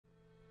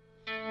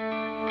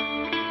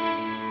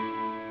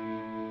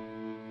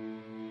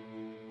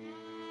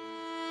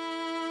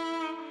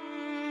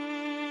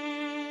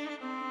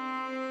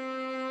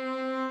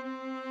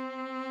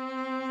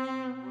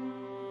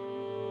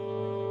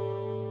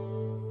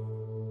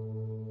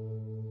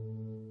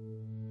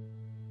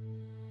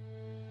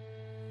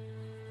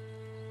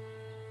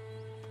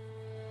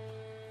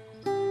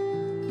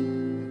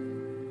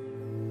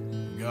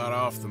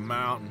off the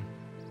mountain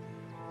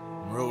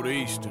and rode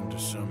east into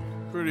some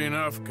pretty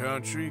enough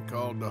country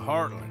called the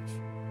Heartlands.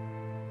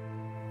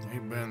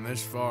 Ain't been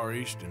this far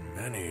east in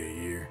many a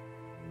year.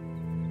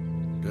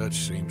 Dutch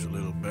seems a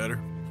little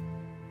better.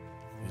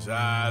 His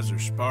eyes are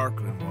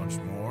sparkling once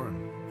more,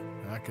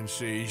 and I can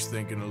see he's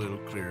thinking a little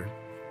clearer.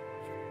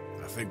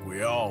 I think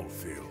we all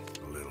feel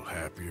a little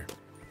happier,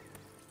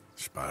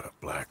 despite of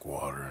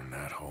Blackwater and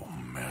that whole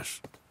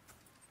mess.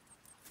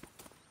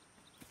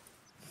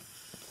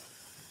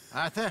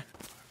 Arthur?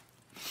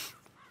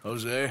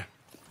 Jose?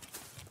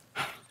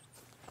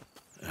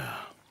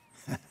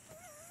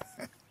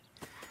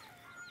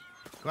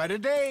 Quite a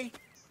day.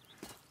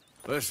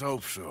 Let's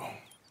hope so.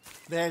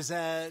 There's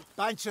a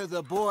bunch of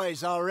the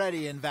boys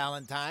already in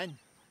Valentine.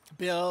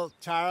 Bill,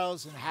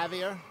 Charles, and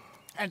Javier.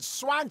 And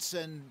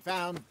Swanson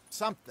found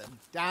something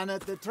down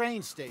at the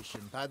train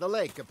station by the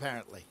lake,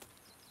 apparently.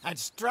 And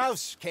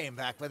Strauss came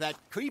back with that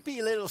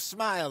creepy little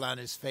smile on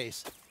his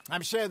face.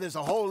 I'm sure there's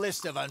a whole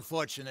list of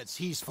unfortunates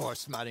he's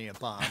forced money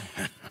upon.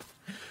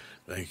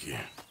 Thank you.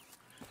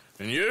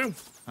 And you?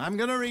 I'm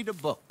gonna read a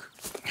book.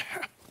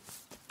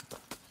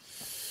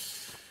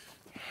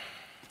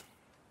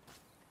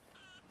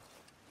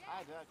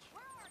 Hi, Dutch.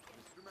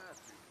 Mr.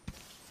 Matthews.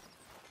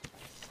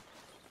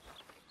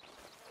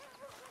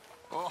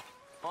 Oh,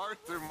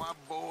 Arthur, my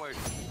boy.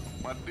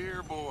 My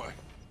dear boy.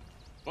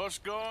 What's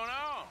going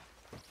on?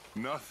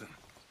 Nothing.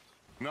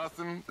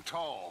 Nothing at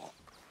all.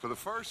 For the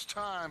first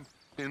time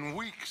in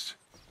weeks.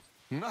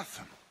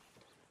 Nothing.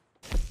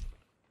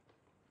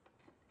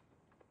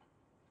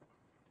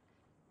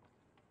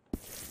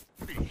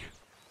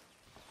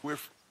 We're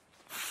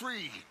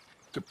free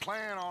to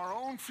plan our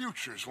own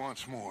futures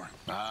once more.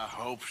 I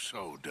hope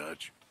so,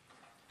 Dutch.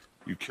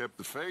 You kept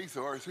the faith,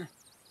 Arthur.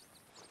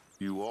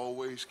 You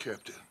always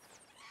kept it.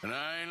 And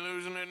I ain't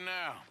losing it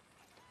now.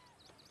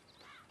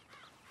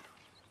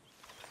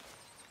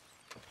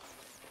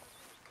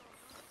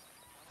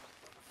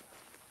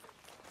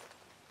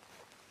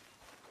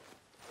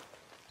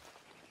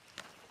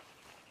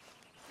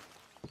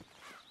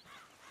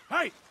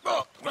 Hey!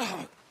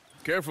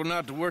 Careful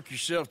not to work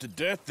yourself to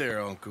death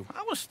there, Uncle.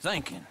 I was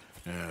thinking.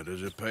 Yeah,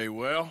 does it pay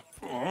well?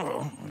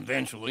 Oh,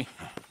 eventually.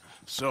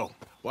 So,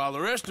 while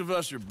the rest of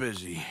us are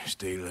busy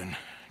stealing,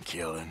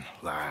 killing,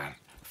 lying,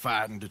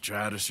 fighting to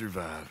try to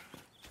survive,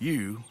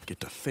 you get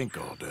to think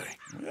all day.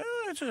 Yeah,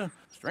 it's a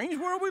strange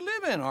world we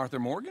live in, Arthur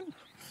Morgan.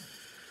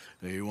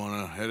 Do you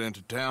want to head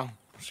into town?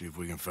 See if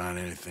we can find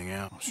anything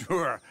out?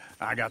 Sure,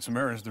 I got some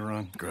errands to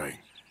run. Great.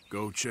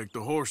 Go check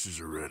the horses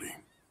are ready.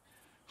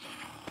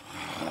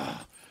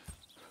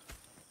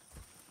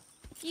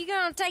 If you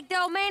gonna take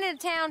the old man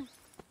into town,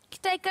 you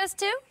take us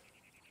too?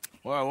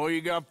 Well, what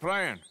you got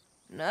planned?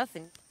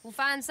 Nothing. We'll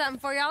find something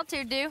for y'all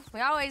to do.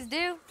 We always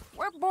do.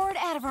 We're bored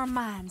out of our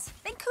minds.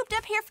 Been cooped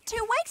up here for 2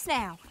 weeks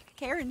now.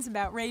 Karen's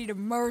about ready to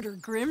murder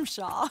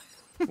Grimshaw.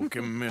 Well,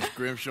 can Miss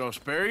Grimshaw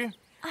spare you?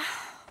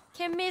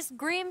 Can Miss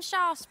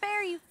Grimshaw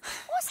spare you?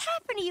 What's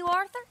happened to you,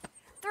 Arthur?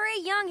 3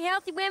 young,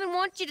 healthy women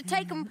want you to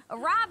take them a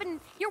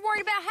robbing. You're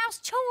worried about house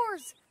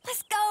chores.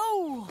 Let's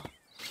go.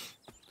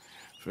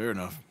 Fair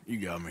enough. You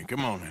got me.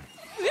 Come on then.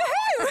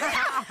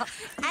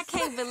 I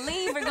can't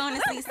believe we're going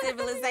to see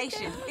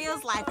civilization.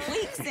 Feels like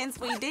weeks since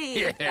we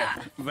did. Yeah,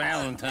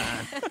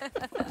 Valentine.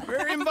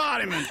 Very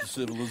embodiment of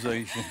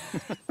civilization.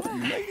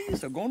 You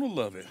ladies are gonna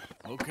love it.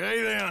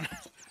 Okay then.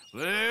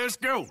 Let's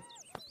go.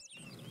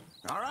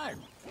 All right.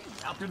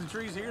 Out through the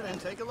trees here, then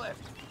take a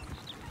left.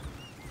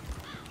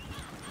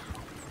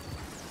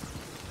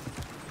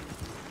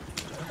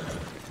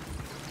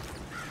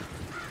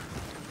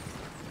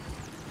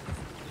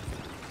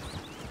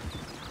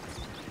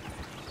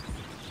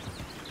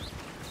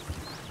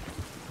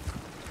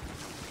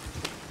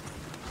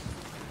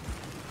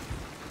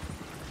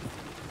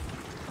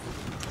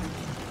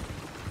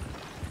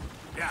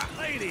 Yeah,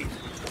 ladies,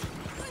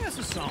 sing us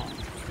a song.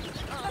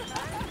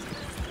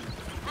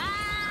 I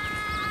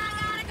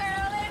got a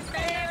girl in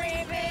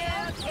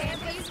Berryville.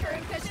 Can't be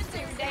screwed 'cause she's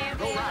too damn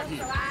Go right ill.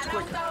 here. So I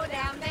don't go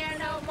down there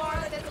no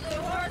more. There's a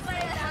blue horse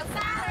waiting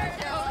outside her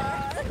door.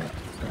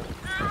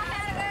 I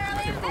had a girl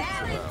in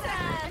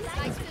Valentine.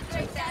 Likes to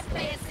drink that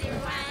fancy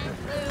wine.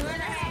 Blue in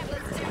her hat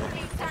was 2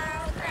 feet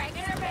tall.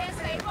 Cracking her best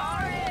made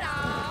for it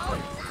all.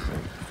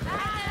 I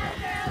had a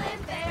girl in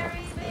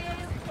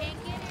Berryville. Can't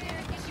get her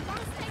 'cause she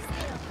won't stay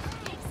still.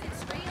 Kicks and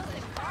squeals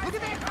and barks. Look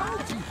at that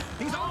coach.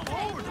 He's all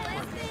over the place.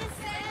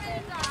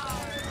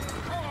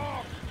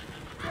 Oh,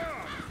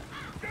 God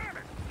damn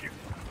it!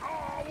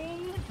 Oh,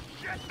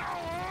 shit, no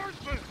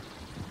horses!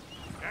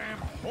 Damn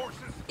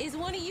horses! Is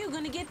one of you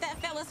going to get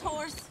that fella's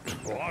horse?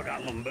 Oh, I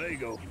got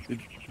lumbago.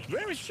 It's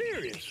very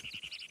serious.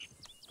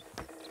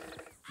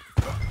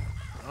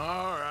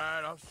 All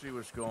right, I'll see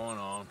what's going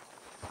on.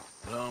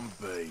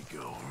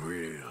 Lumbago,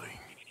 really?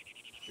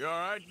 You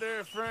all right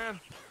there, friend?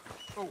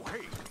 Oh,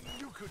 hey,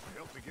 you couldn't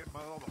help me get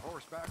my other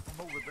horse back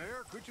from over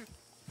there, could you?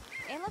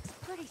 It looks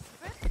pretty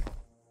spooky.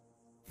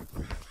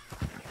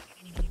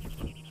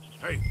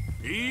 Hey,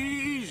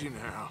 easy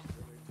now.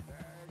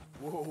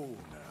 Whoa,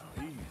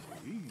 now, easy,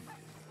 easy.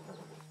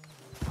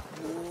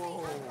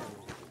 Whoa.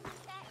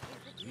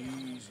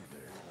 Easy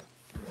there.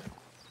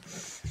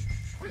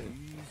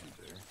 Easy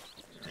there.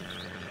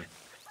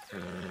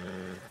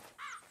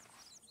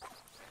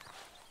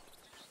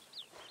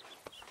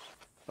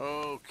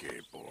 Okay,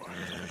 boy.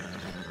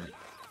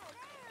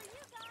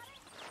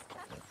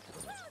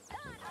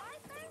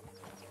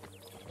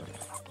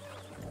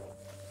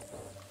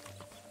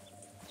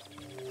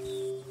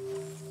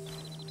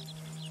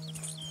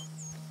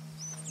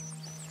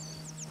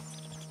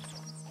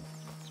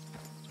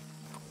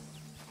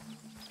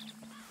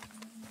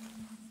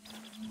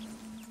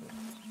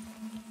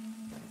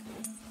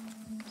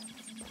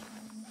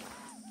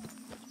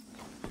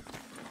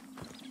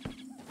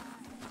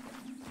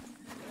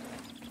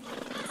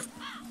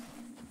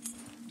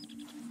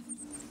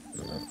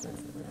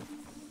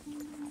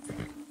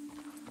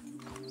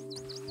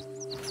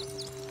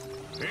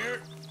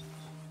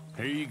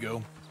 Here you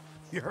go.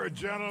 You're a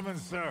gentleman,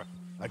 sir.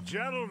 A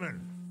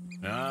gentleman.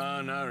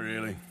 No, not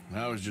really.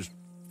 I was just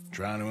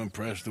trying to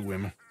impress the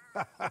women.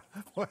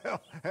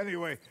 Well,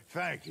 anyway,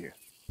 thank you.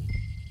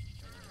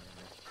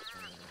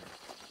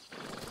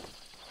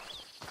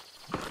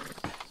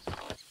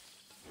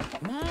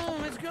 Come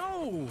on, let's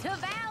go. To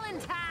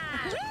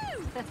Valentine!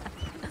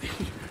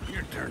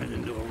 You're turning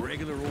into a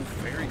regular old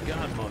fairy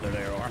godmother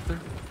there, Arthur.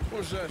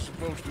 What's that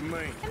supposed to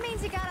mean? It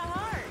means you got a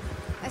heart.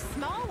 A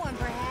small one,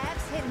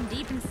 perhaps, hidden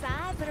deep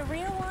inside, but a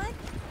real one.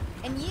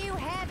 And you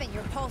haven't,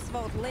 you repulsive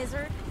old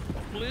lizard.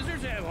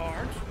 Lizards have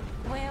hearts.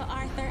 Well,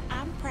 Arthur,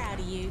 I'm proud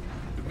of you.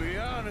 To be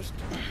honest,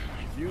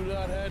 if you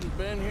lot hadn't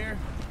been here,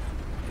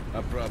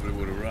 I probably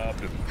would have robbed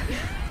him.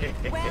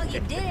 Well,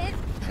 you did.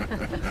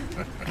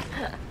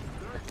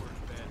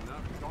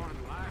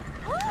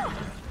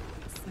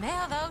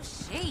 Smell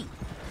those sheep.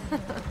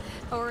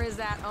 Or is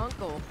that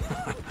Uncle?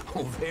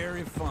 Oh,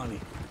 very funny.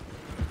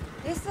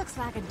 This looks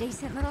like a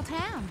decent little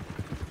town.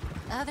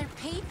 Other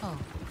people.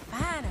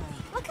 Finally.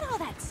 Look at all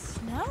that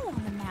snow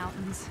on the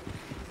mountains.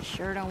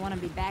 Sure don't want to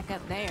be back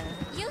up there.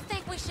 You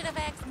think we should have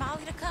asked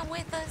Molly to come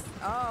with us?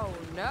 Oh,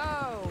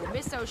 no.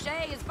 Miss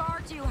O'Shea is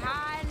far too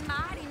high and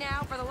mighty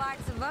now for the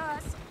likes of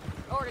us.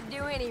 Or to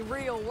do any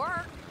real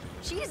work.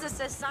 She's a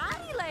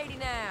society lady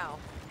now.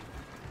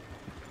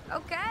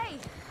 Okay.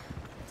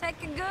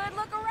 Take a good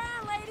look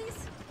around,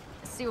 ladies.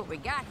 Let's see what we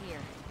got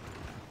here.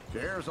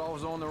 Chair's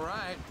always on the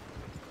right.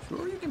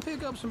 Sure you can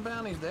pick up some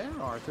bounties there,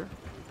 Arthur.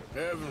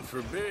 Heaven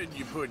forbid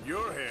you put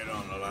your head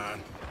on the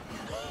line.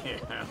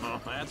 Yeah, well,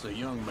 that's a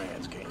young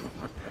man's game.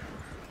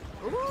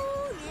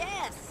 Ooh,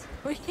 yes.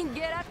 We can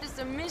get up to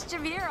some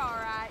mischief here, all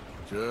right.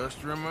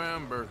 Just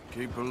remember,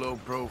 keep a low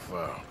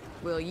profile.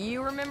 Will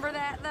you remember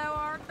that, though,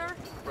 Arthur?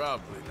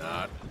 Probably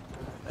not.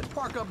 Let's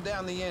park up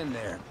down the end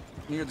there,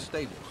 near the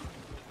stables.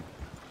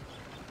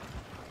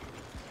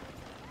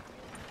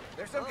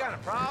 There's some kind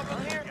of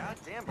problem here?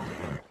 Goddamn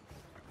believer.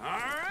 All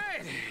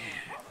right.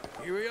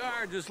 Here we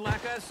are, just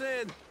like I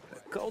said. The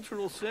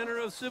cultural center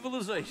of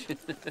civilization.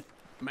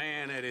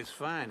 Man at his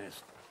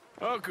finest.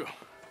 Uncle,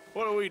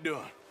 what are we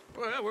doing?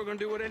 Well, we're gonna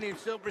do what any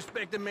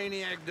self-respecting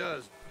maniac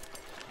does.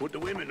 Put the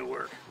women to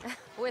work.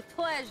 With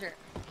pleasure.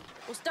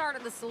 We'll start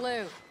at the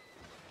saloon.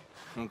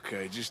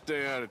 Okay, just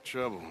stay out of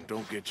trouble and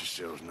don't get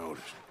yourselves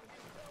noticed.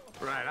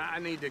 Right, I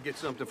need to get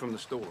something from the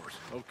stores.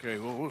 Okay,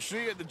 well, we'll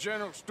see you at the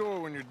general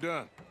store when you're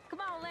done.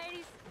 Come on,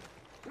 ladies.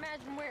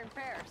 Imagine we're in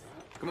Paris.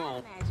 Come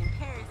on. Imagine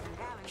Paris and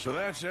Valentine. So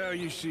that's how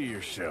you see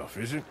yourself,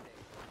 is it?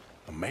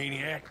 A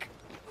maniac?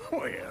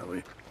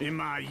 Well, in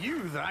my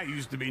youth, I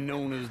used to be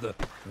known as the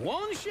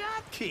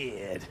one-shot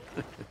kid.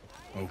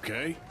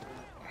 Okay.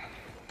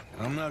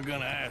 I'm not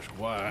gonna ask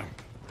why.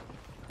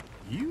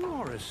 You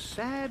are a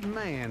sad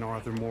man,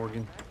 Arthur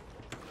Morgan.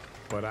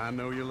 But I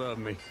know you love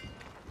me.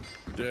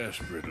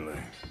 Desperately.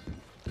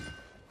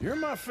 You're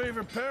my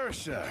favorite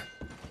parasite.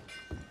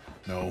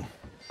 No.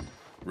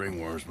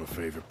 Ringworm's my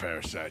favorite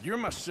parasite. You're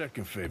my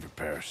second favorite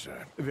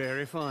parasite.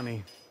 Very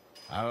funny.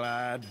 I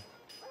lied.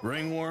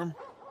 Ringworm,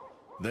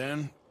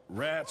 then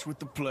rats with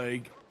the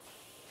plague,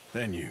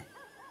 then you.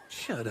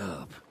 Shut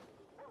up.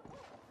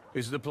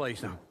 This is the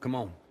place now. Come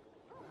on.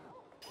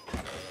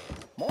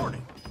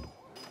 Morning.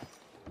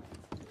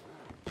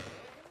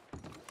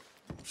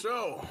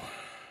 So,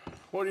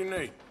 what do you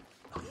need?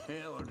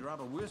 Hell, a drop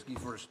of whiskey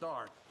for a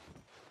start.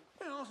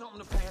 You know, something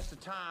to pass the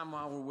time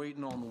while we're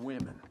waiting on the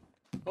women.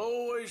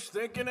 Always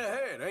thinking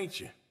ahead,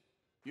 ain't you?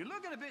 You're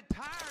looking a bit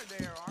tired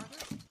there,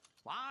 Arthur.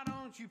 Why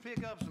don't you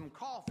pick up some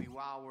coffee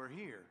while we're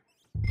here?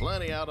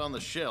 Plenty out on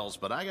the shelves,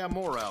 but I got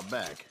more out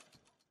back.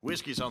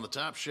 Whiskey's on the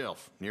top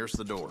shelf, nearest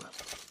the door.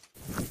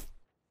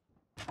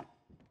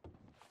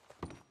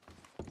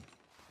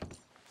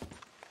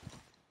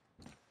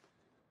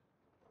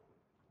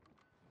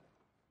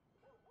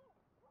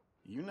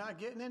 You not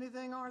getting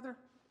anything, Arthur?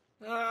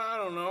 I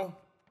don't know.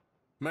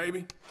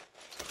 Maybe.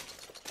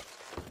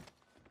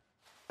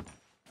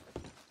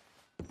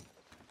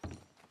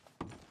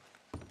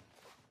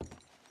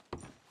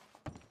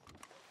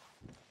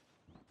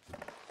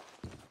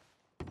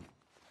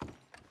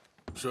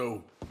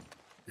 So,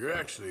 you're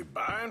actually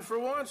buying for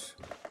once?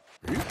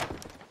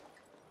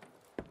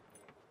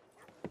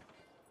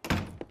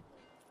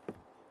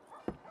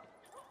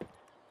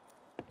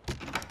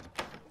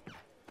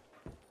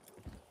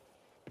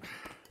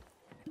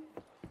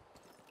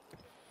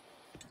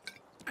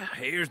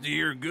 Here's to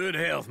your good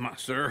health, my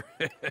sir.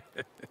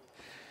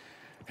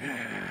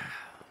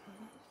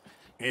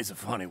 It's a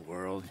funny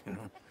world, you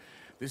know.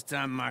 This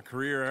time in my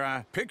career,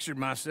 I pictured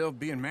myself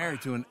being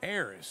married to an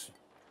heiress.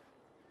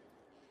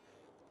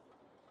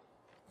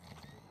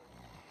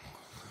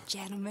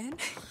 Gentlemen,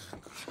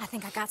 I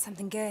think I got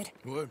something good.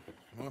 What?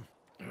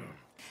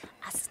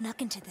 I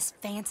snuck into this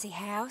fancy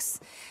house.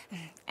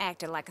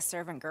 Acted like a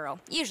servant girl.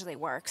 Usually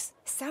works.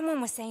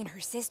 Someone was saying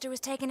her sister was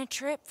taking a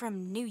trip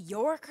from New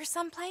York or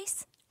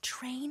someplace.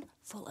 Train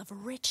full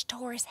of rich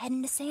tourists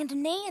heading to Saint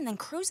Denis and then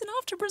cruising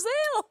off to Brazil.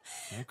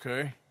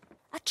 Okay.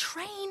 A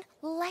train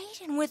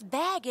laden with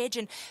baggage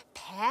and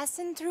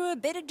passing through a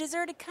bit of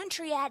deserted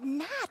country at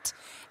night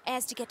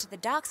as to get to the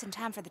docks in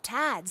time for the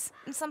tides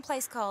in some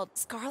place called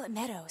Scarlet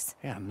Meadows.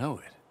 Yeah, I know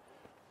it.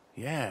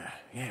 Yeah,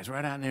 it's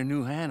right out near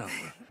New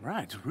Hanover.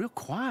 Right, it's real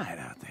quiet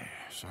out there.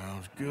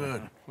 Sounds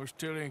good. Where's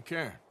Tilly and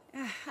Karen?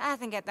 I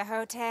think at the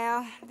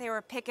hotel. They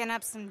were picking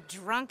up some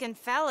drunken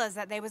fellas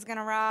that they was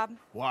gonna rob.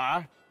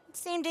 Why? It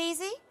seemed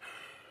easy.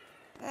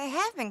 They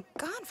have been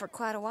gone for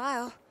quite a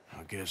while.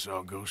 I guess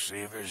I'll go see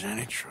if there's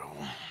any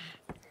trouble.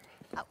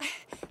 Oh,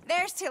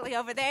 there's Tilly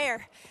over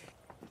there.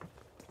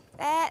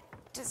 That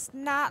does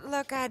not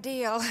look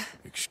ideal.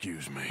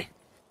 Excuse me.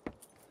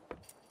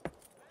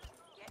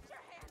 Get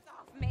your hands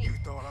off me. You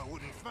thought I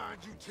wouldn't find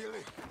you,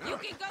 Tilly? You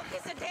can go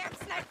kiss a damn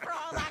snake for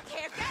all I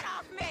care. Get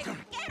off me!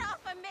 Get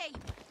off of me!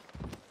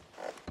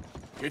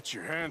 Get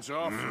your hands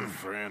off her,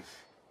 friend.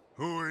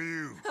 Who are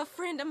you? A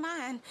friend of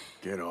mine.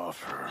 Get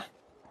off her.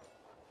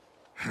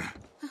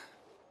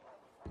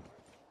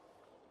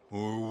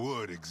 Or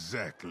what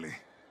exactly?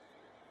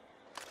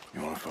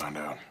 You want to find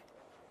out?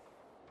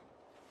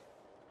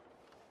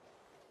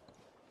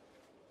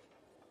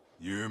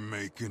 You're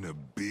making a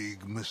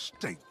big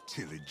mistake,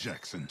 Tilly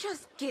Jackson.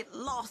 Just get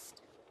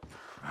lost.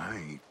 I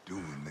ain't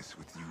doing this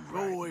with you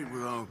Go right wait now.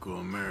 with Uncle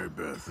and Mary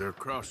Beth. They're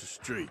across the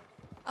street.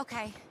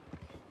 Okay.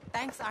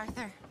 Thanks,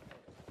 Arthur.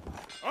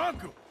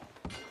 Uncle!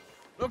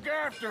 Look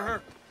after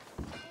her.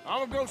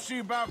 I'm gonna go see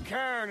about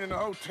Karen in the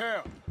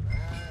hotel.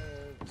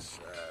 It's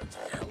a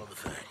hell of a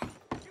thing.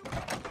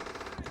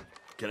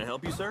 Can I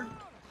help you, sir?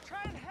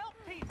 Try and help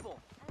people.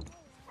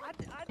 I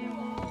do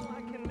all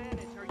I can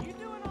manage. Are you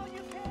doing all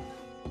you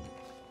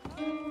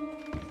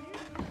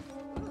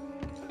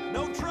can?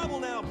 No trouble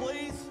now,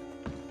 please.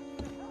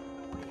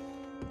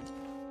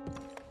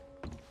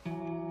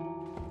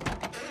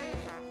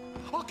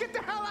 Oh, get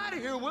the hell out of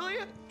here, will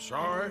you?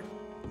 Sorry.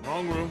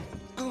 Wrong room.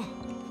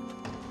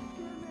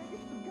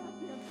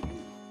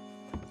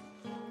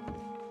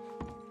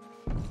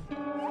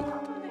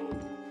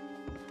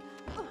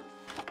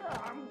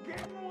 I'm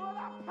getting what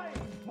I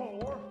paid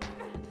for.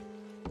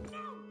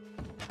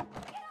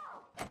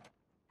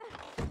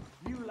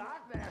 You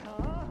like that,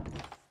 huh?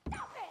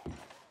 Stop it!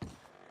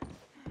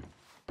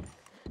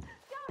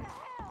 Go to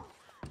hell!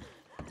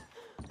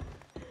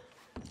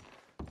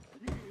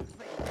 You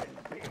thieving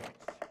bitch.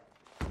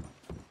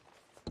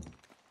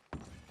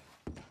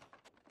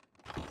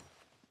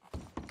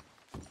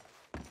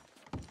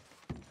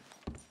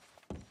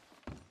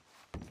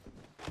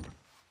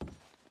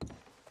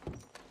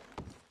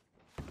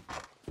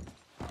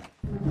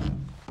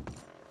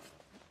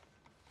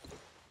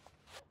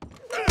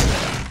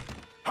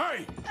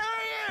 Hey! Who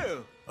are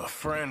you? A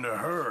friend of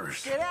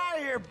hers. Get out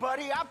of here,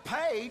 buddy. I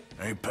paid.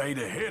 Ain't paid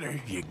to hit her,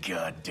 you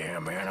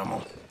goddamn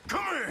animal.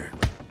 Come here!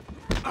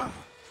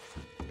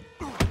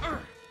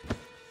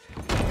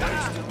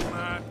 Wasting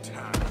my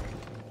time.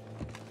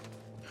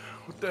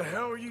 What the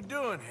hell are you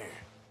doing here?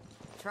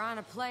 Trying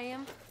to play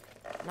him.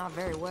 Not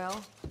very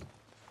well.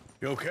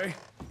 You okay?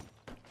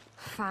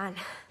 Fine.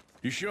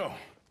 You sure?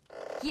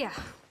 Yeah.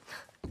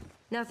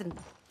 Nothing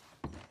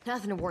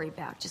to worry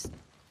about. Just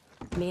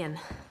men.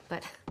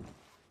 But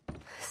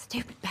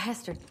stupid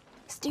bastard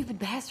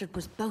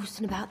was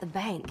boasting about the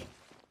bank.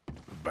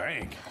 The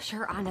bank?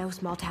 Sure, I know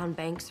small town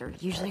banks are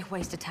usually a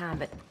waste of time,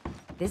 but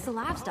this is a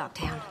livestock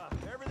town.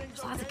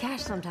 There's lots of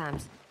cash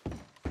sometimes.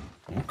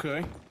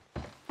 Okay.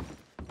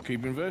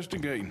 Keep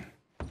investigating.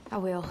 I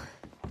will.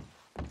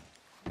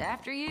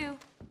 After you.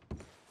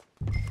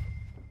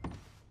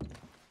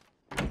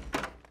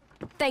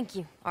 Thank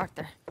you,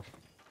 Arthur.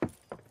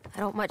 I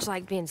don't much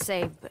like being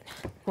saved, but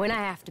when I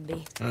have to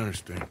be. I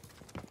understand.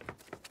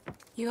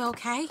 You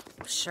okay?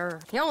 Sure.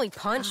 He only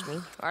punched me.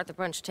 Arthur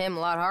punched him a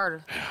lot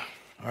harder.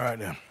 All right,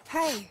 then.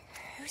 Hey,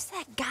 who's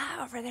that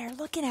guy over there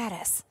looking at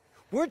us?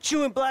 Weren't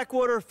you in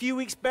Blackwater a few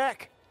weeks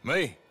back?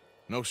 Me?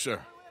 No, sir.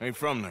 Ain't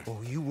from there.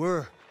 Oh, you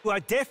were. Well, I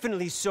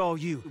definitely saw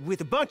you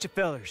with a bunch of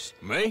fellers.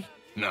 Me?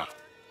 No.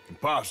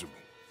 Impossible.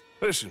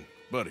 Listen,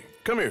 buddy,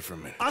 come here for a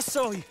minute. I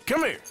saw you.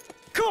 Come here.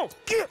 Come on,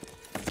 get!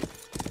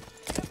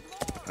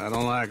 I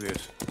don't like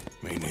this.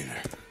 Me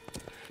neither.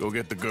 Go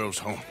get the girls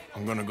home.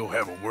 I'm gonna go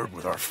have a word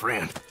with our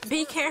friend.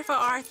 Be careful,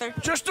 Arthur.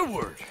 Just a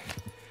word.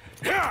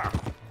 Yeah!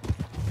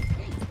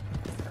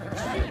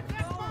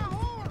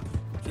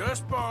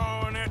 Just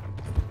borrowing it.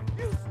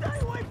 You stay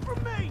away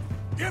from me!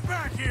 Get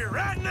back here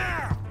right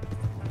now!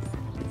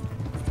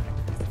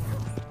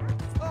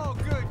 Oh,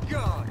 good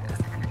God.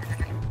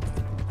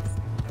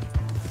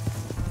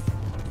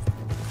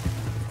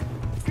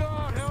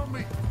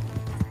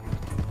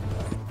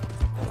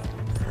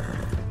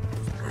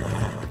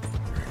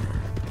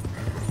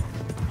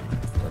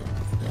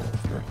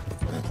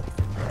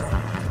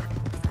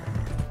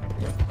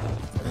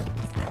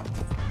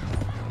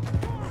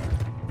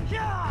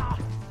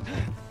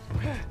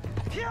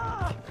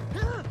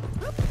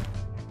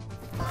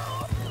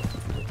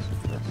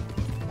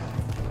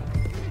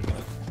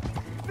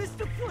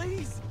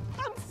 Please,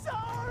 I'm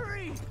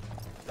sorry.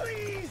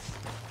 Please,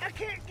 I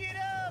can't get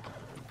up.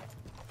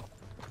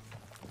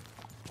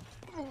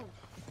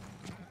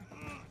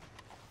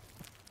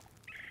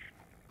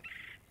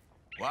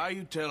 Why are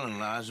you telling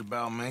lies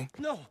about me?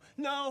 No.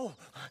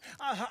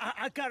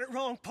 I got it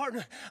wrong,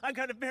 partner. I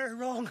got it very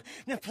wrong.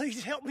 Now,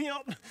 please help me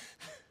up.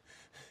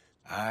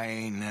 I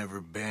ain't never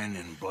been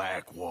in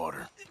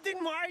Blackwater.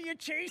 Then why are you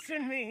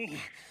chasing me?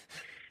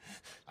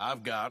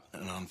 I've got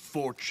an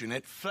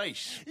unfortunate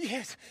face.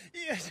 Yes,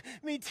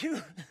 me too.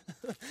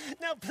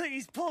 Now,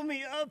 please, pull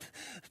me up.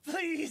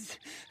 Please.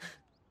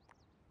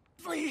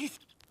 Please.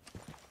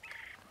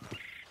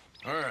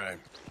 All right,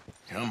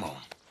 come on.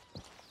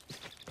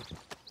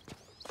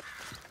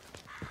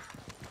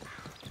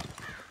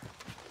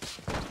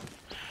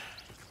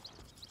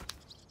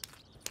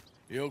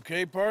 You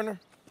okay, partner?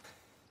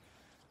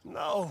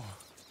 No.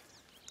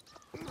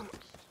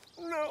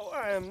 No,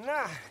 I am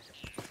not.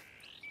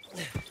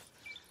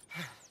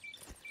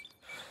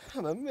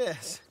 I'm a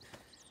mess.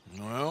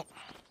 Well,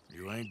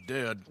 you ain't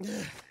dead.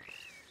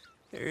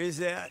 There is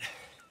that.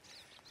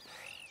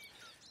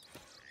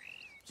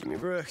 Jimmy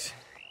Brooks.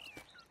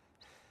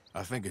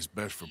 I think it's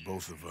best for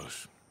both of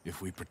us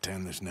if we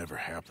pretend this never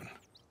happened.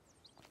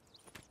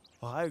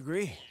 Well, I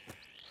agree.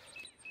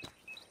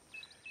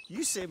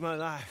 You saved my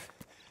life.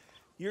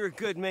 You're a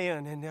good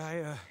man, and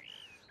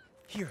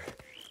here.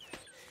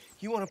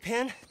 You want a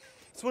pen?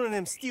 It's one of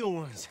them steel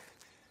ones.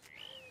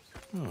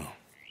 Oh.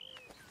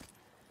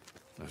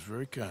 That's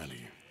very kind of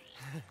you.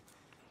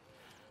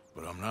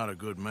 But I'm not a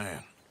good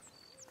man,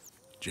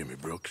 Jimmy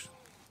Brooks.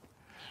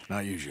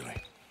 Not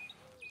usually.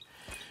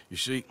 You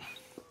see,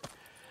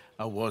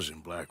 I was in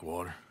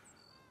Blackwater.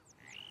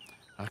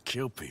 I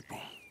killed people.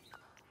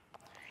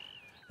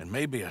 And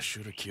maybe I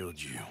should have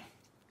killed you.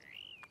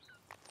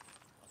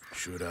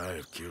 Should I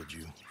have killed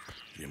you,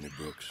 Jimmy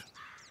Brooks?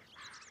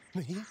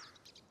 Me?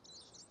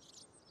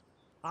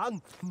 I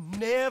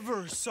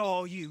never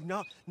saw you.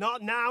 Not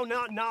now,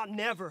 not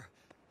never.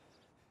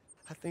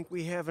 I think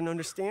we have an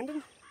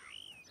understanding.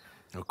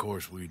 Of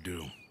course we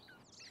do.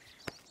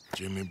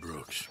 Jimmy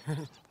Brooks.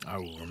 I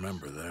will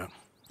remember that.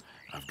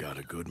 I've got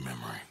a good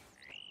memory.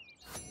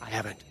 I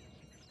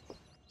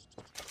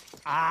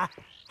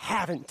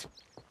haven't.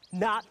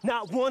 Not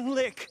one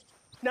lick.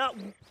 Not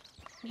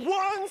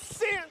 1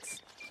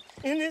 cent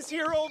in this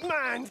here old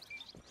mind.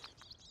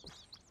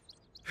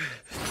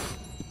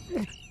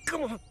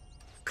 Come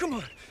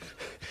on.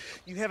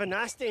 You have a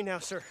nice day now,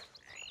 sir.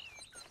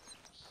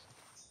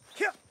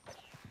 Here.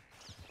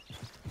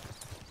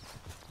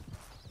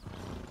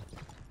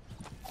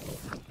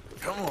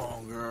 Come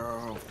on,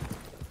 girl.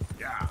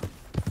 Yeah.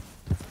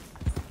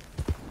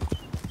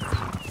 Hey!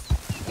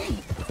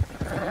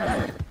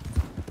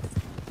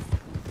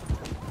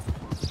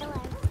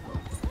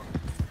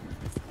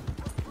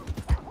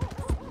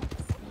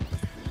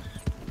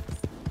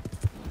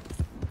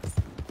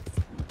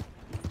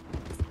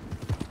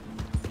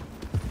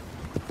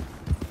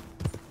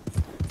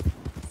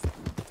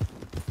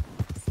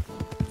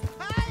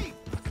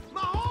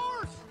 My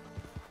horse!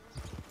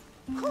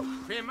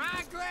 Am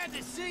I glad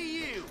to see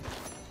you?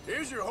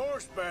 Here's your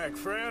horse back,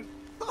 friend.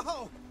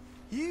 Oh,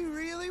 you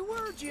really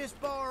were just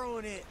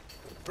borrowing it.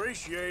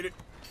 Appreciate it.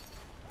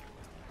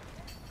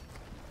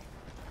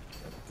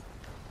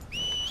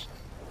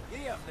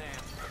 Giddy up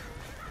now.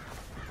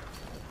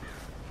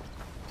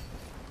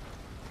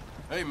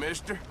 Hey,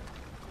 mister.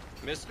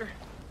 Mister?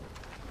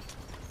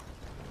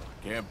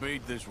 Can't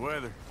beat this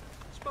weather.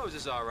 Suppose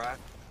it's all right.